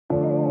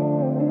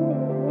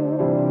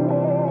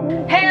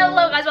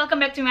guys, welcome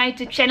back to my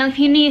YouTube channel. If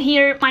you're new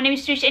here, my name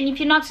is Trish, and if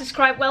you're not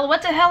subscribed, well,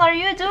 what the hell are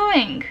you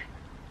doing?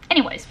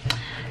 Anyways,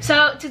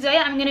 so today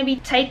I'm gonna be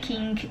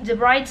taking the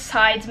Bright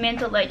Side's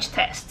mental age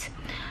test.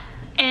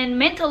 And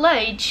mental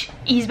age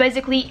is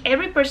basically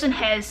every person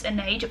has an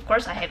age. Of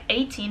course, I have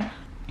 18,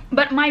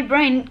 but my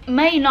brain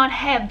may not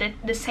have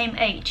the same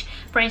age.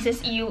 For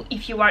instance,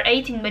 if you are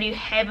 18 but you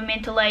have a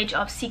mental age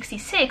of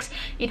 66,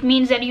 it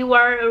means that you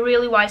are a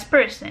really wise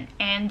person,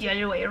 and the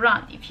other way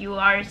around. If you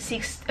are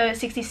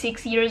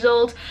 66 years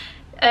old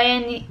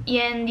and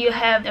you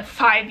have a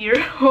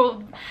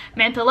 5-year-old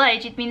mental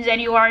age, it means that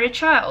you are a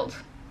child.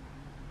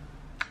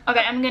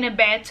 Okay, I'm gonna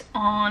bet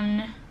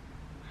on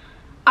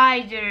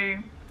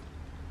either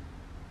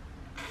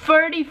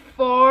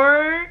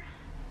 34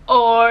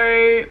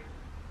 or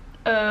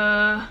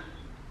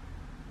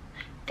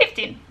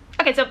 15.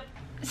 Okay, so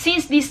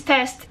since this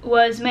test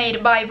was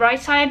made by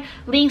Brightside,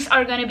 links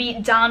are gonna be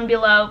down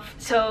below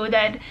so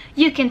that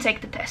you can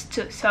take the test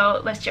too.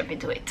 So let's jump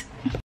into it.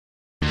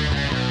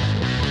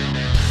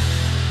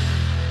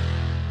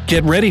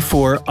 Get ready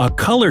for a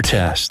color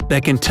test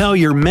that can tell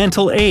your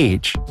mental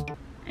age.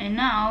 And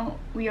now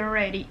we are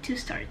ready to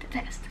start the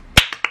test.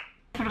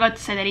 I forgot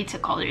to say that it's a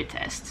color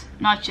test,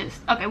 not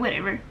just... okay,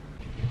 whatever.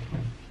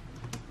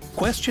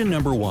 Question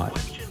number 1.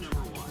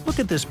 Look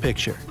at this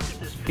picture.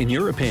 In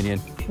your opinion,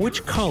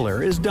 which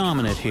color is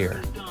dominant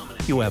here?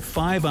 You have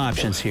 5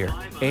 options here: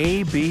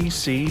 A, B,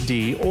 C,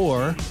 D,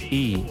 or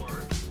E.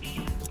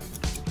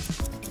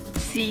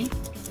 C.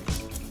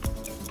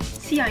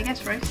 C, I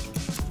guess, right?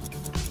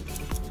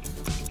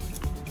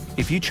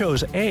 If you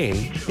chose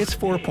A, it's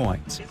 4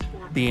 points.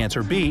 The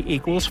answer B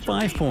equals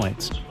 5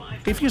 points.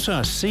 If you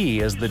saw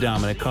C as the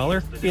dominant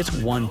color, it's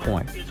 1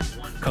 point.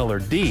 Color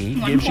D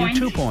gives you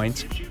 2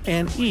 points,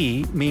 and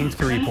E means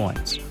 3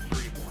 points.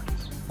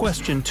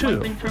 Question 2. 1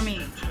 point for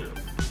me.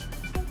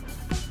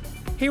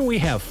 Here we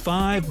have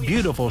 5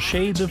 beautiful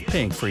shades of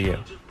pink for you.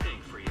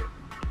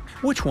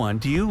 Which one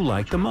do you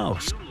like the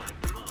most?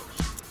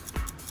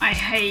 I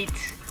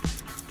hate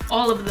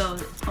all of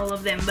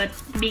them, but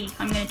B.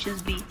 I'm gonna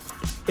choose B.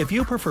 If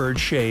you preferred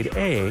shade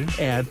A,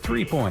 add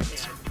 3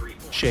 points.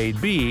 Shade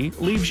B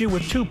leaves you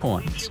with 2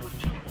 points.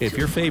 If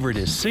your favorite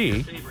is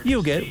C,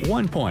 you get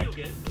 1 point.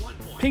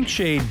 Pink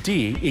shade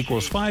D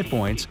equals 5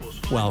 points,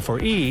 while for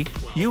E,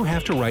 you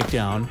have to write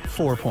down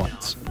 4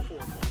 points.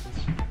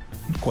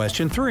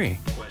 Question 3.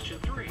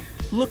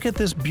 Look at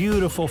this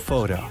beautiful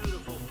photo.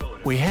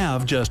 We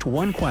have just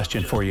one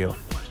question for you.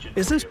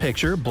 Is this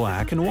picture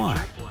black and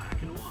white?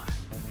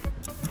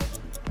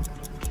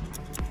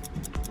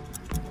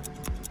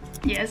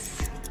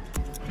 Yes.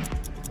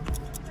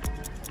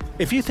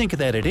 If you think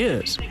that it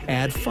is,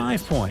 add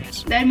 5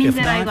 points. That means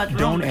if that not, I got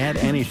wrong. don't add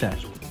anything.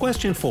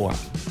 Question 4.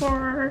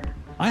 4.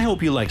 I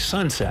hope you like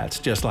sunsets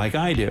just like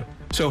I do.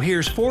 So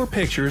here's 4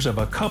 pictures of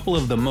a couple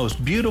of the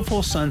most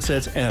beautiful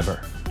sunsets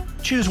ever.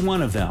 Choose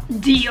one of them.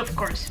 D, of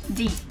course.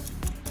 D.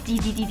 D,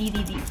 D, D, D,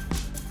 D, D.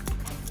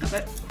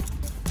 Okay.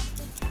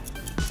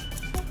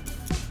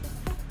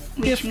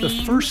 If the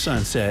first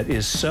sunset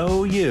is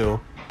so you,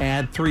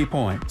 add 3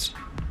 points.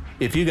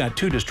 If you got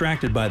too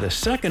distracted by the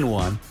second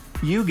one,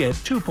 you get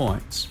 2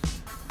 points.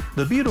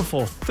 The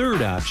beautiful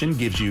third option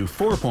gives you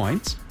 4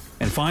 points.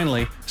 And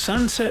finally,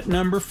 sunset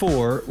number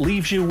 4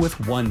 leaves you with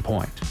 1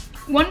 point.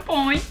 1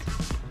 point.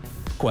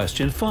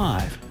 Question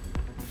 5.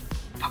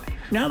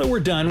 Now that we're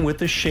done with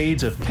the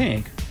shades of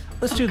pink,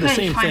 let's do the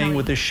same thing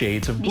with the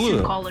shades of blue.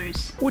 Decent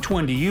colors. Which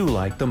one do you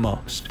like the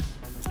most?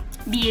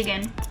 B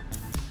again.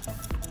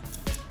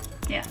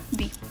 Yeah,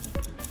 B.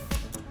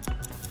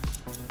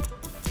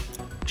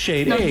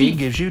 Shade No, A B.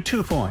 gives you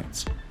 2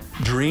 points.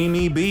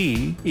 Dreamy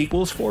B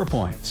equals 4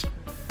 points.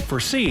 For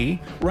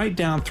C, write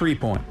down 3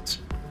 points.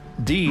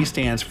 D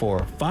stands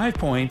for 5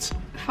 points,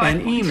 5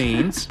 and points. E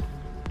means,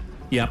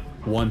 yep,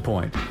 1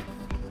 point.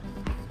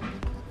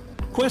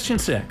 Question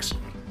 6.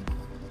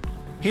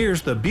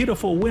 Here's the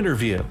beautiful winter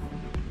view.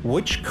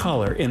 Which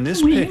color in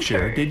this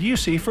picture did you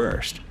see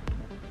first?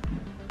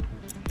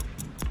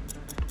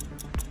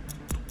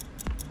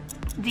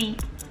 D.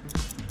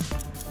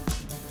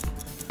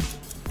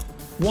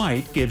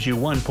 White gives you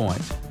 1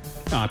 point.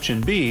 Option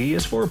B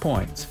is 4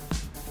 points.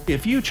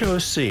 If you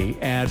chose C,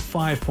 add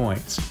 5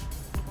 points.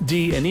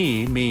 D and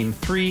E mean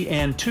 3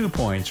 and 2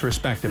 points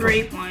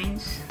respectively. 3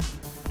 points.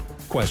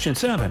 Question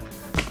 7.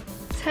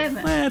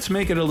 7. Let's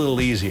make it a little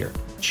easier.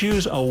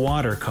 Choose a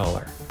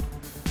watercolor.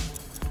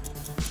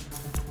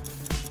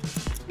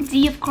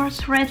 D, of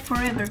course, red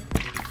forever.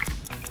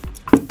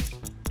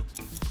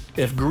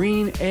 If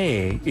green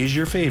A is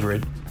your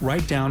favorite,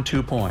 write down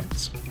 2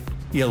 points.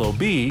 Yellow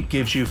B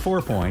gives you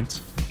 4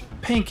 points.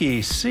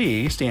 Pinky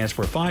C stands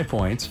for 5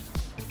 points.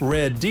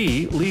 Red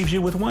D leaves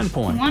you with 1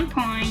 point. 1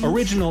 point.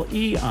 Original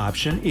E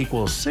option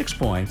equals 6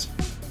 points,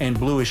 and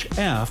bluish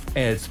F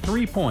adds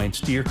 3 points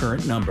to your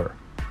current number.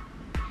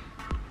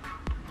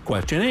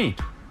 Question 8.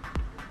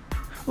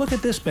 Look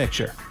at this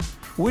picture.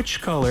 Which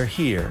color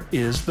here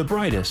is the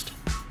brightest?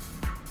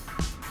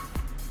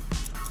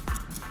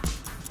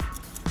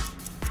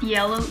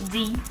 Yellow,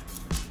 D.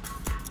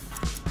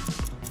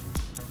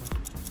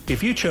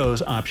 If you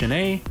chose option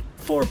A,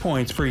 4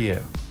 points for you.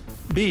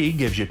 B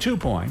gives you 2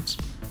 points.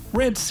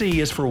 Red C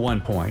is for 1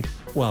 point,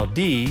 while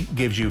D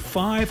gives you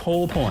 5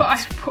 whole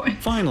points. 5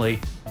 points. Finally,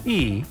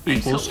 E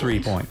equals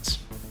 3 points.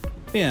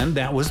 And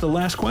that was the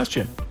last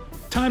question.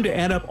 Time to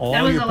add up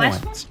all your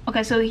points.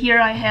 Okay, so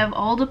here I have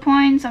all the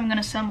points. I'm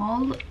gonna sum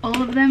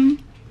all of them.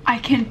 I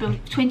can't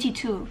believe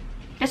 22.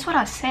 That's what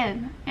I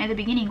said at the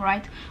beginning,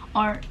 right?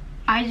 Or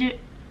I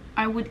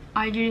would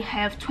either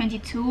have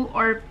 22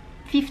 or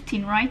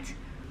 15, right?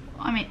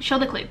 I mean, show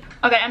the clip.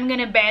 Okay, I'm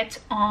gonna bet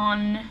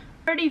on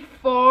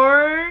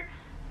 34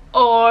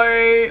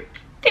 or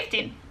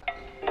 15.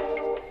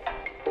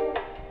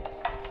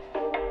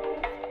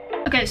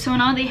 Okay, so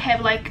now they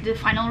have like the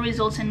final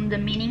results and the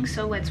meaning,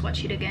 so let's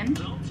watch it again.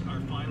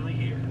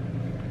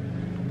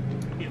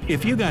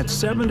 If you got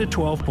 7 to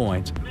 12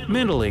 points,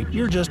 mentally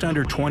you're just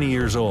under 20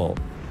 years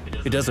old.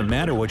 It doesn't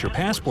matter what your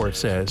passport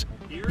says,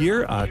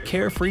 you're a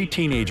carefree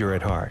teenager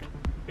at heart.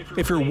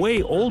 If you're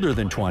way older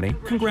than 20,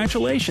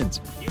 congratulations!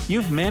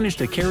 You've managed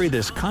to carry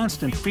this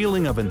constant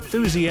feeling of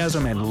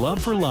enthusiasm and love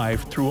for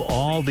life through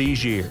all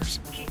these years.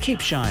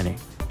 Keep shining.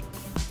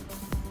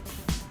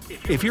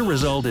 If your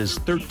result is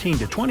 13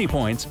 to 20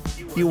 points,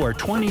 you are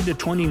 20 to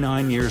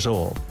 29 years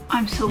old.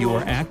 I'm so You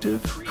old. are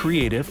active,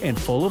 creative, and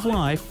full of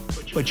life,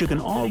 but you can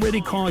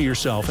already call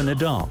yourself an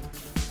adult.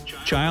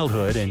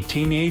 Childhood and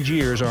teenage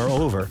years are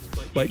over,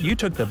 but you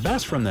took the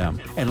best from them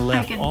and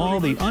left all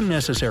the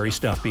unnecessary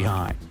stuff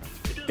behind.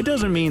 It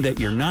doesn't mean that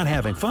you're not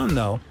having fun,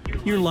 though.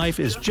 Your life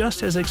is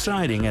just as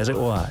exciting as it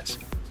was.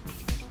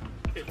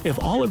 If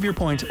all of your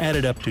points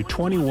added up to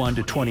 21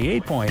 to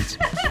 28 points,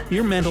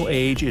 your mental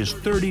age is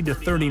 30 to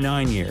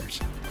 39 years.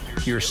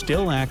 You're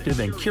still active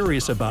and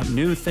curious about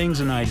new things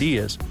and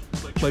ideas,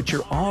 but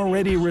you're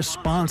already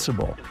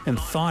responsible and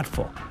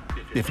thoughtful.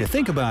 If you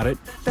think about it,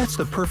 that's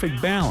the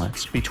perfect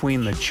balance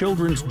between the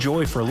children's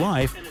joy for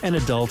life and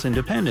adult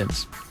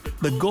independence.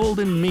 The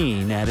golden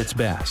mean at its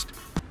best.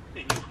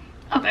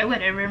 Okay,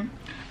 whatever.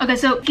 Okay,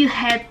 so you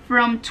had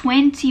from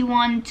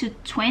 21 to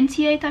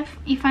 28,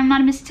 if I'm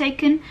not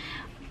mistaken.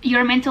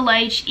 Your mental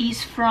age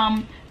is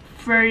from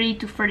 30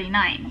 to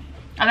 39.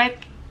 Okay?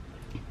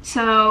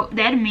 So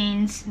that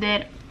means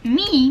that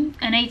me,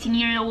 an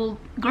 18-year-old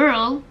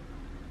girl,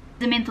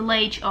 the mental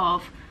age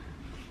of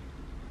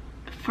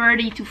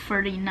 30 to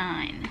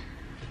 39.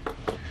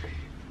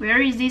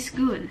 Where is this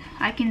good?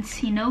 I can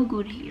see no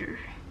good here.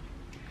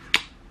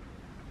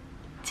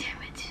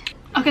 Damn it.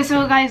 Okay,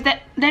 so guys,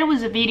 that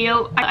was a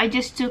video. I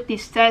just took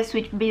this test,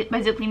 which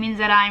basically means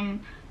that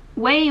I'm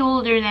way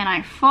older than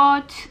I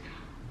thought.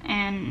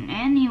 And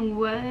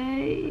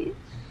anyway,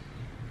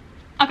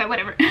 okay,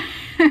 whatever.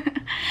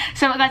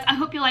 So guys, I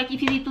hope you like.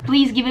 If you did,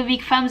 please give a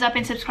big thumbs up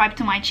and subscribe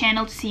to my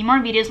channel to see more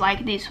videos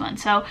like this one.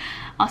 So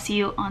I'll see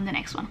you on the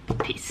next one.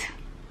 Peace.